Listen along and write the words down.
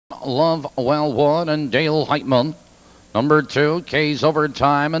Love Wellwood and Dale Heitman. Number 2, K's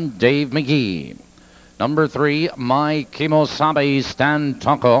Overtime and Dave McGee. Number 3, My Kimosabe Stan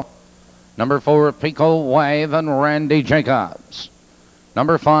Taco. Number 4, Pico Wave and Randy Jacobs.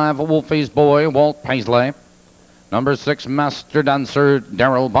 Number 5, Wolfie's Boy, Walt Paisley. Number 6, Master Dancer,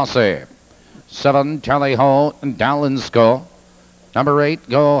 Daryl Bossy. 7, Charlie Ho and Dallin Sko. Number 8,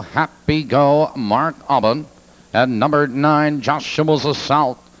 Go Happy Go, Mark Aubin. And number 9, Joshua's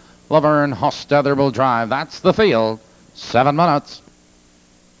Assault, Laverne Hostether will drive. That's the field. 7 minutes.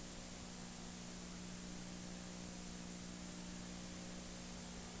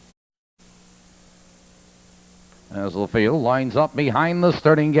 As the field lines up behind the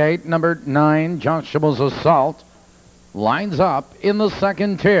starting gate, number 9, Joshua's Assault, lines up in the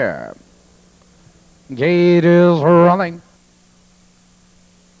second tier. Gate is running.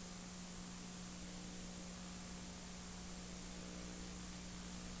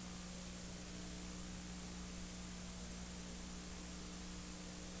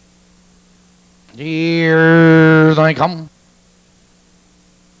 Here they come.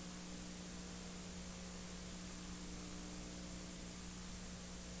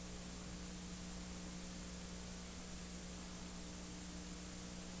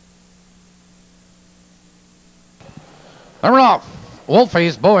 They're off.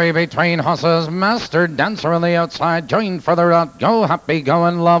 Wolfie's Boy between horses. Master Dancer on the outside. Joined further out. Go Happy Go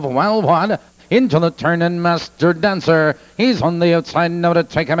and Love Wellwood. Into the turn and Master Dancer. He's on the outside now to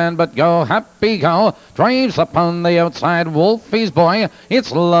take him in, but Go Happy Go drives upon the outside. Wolfie's Boy.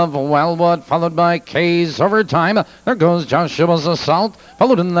 It's Love Wellwood, followed by K's Overtime. There goes Joshua's Assault,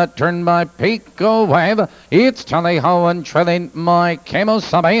 followed in that turn by Pico Wave. It's Tally Ho and trailing My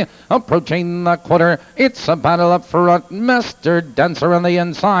Kimosabe. Approaching the quarter. It's a battle up front. Master Dancer on the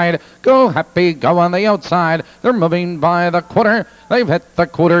inside. Go Happy Go on the outside. They're moving by the quarter. They've hit the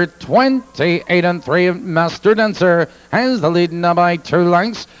quarter. 28 and 3. Master Dancer has the lead now by 2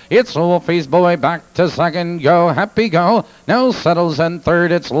 lengths. It's Wolfie's Boy back to second. Go Happy Go now settles in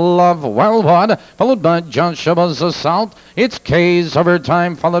third. It's Love Wellwood, followed by Joshua's Assault. It's K's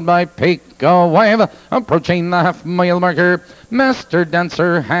Overtime, followed by Pico Wave. Approaching the half-mile marker, Master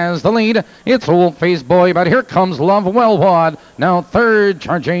Dancer has the lead. It's Wolfie's Boy, but here comes Love Wellwood. Now third,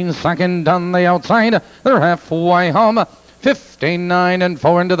 charging second on the outside. They're halfway home. 59 and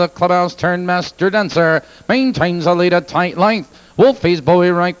 4 into the clubhouse turn. Master Dancer maintains a lead at tight length. Wolfie's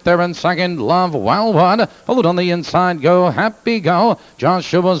Boy right there in second. Love Wellwood, followed on the inside. Go Happy Go.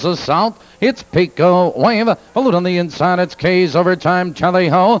 Joshua's Assault. It's Pico Wave, followed on the inside. It's K's Overtime, Tally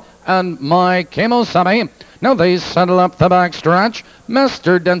Ho, and My Kimosabe. Now they settle up the back stretch.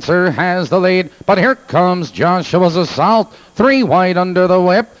 Master Dancer has the lead, but here comes Joshua's Assault. 3 wide under the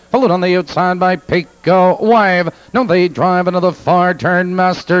whip, followed on the outside by Pico Wave. Now they drive into the far turn.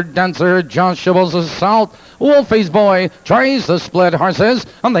 Master Dancer, Joshua's Assault. Wolfie's Boy tries the split horses.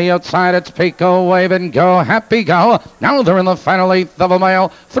 On the outside, it's Pico Wave and Go Happy Go. Now they're in the final eighth of a mile.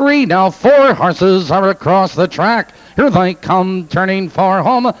 3 now, 4 horses are across the track. Here they come, turning for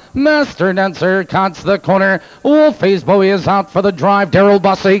home. Master Dancer cuts the corner. Wolfie's Boy is out for the drive. Daryl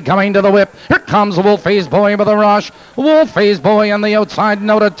Bossy coming to the whip. Here comes Wolfie's Boy with a rush. Wolfie's Boy on the outside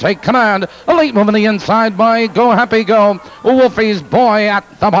now to take command. A late move on the inside by Go Happy Go. Wolfie's Boy at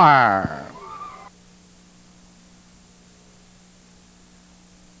the bar.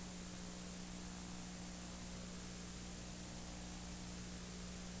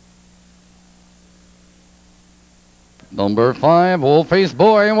 Number 5, Wolfie's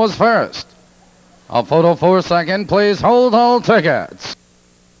Boy was first. A photo for second. Please hold all tickets.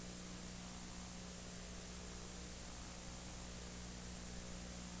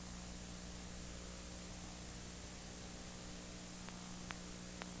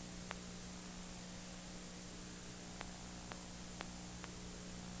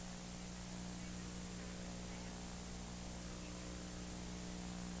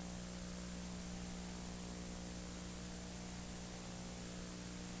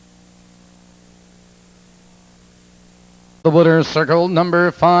 The winner's circle, number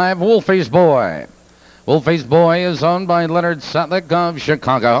 5, Wolfie's Boy. Wolfie's Boy is owned by Leonard Setlick of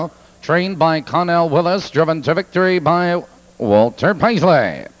Chicago, trained by Connell Willis, driven to victory by Walter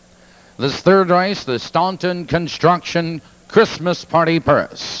Paisley. This third race, the Staunton Construction Christmas Party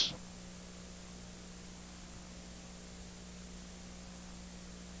Purse.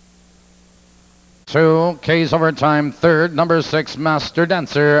 Two, K's Overtime third. Number 6, Master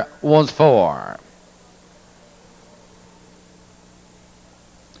Dancer was 4.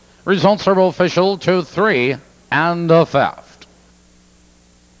 Results are official, 2-3 and a theft.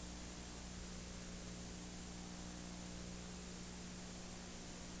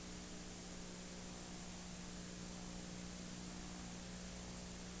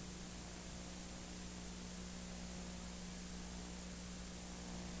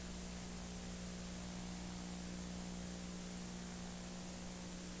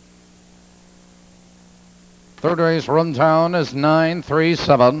 Third race rundown is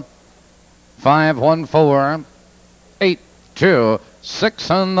 937, 514, 826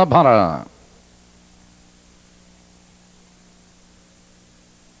 in the butter.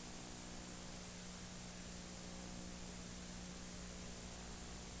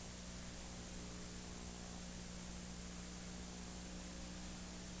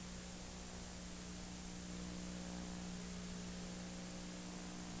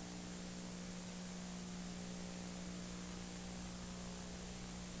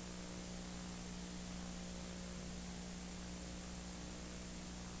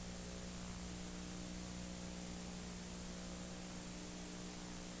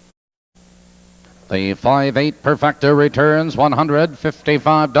 The 5-8 Perfecta returns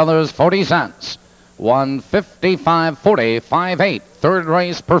 $155.40. 155.40, 5-8, third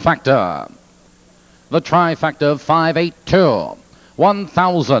race Perfecta. The trifecta 5-8-2,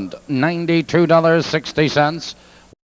 $1,092.60.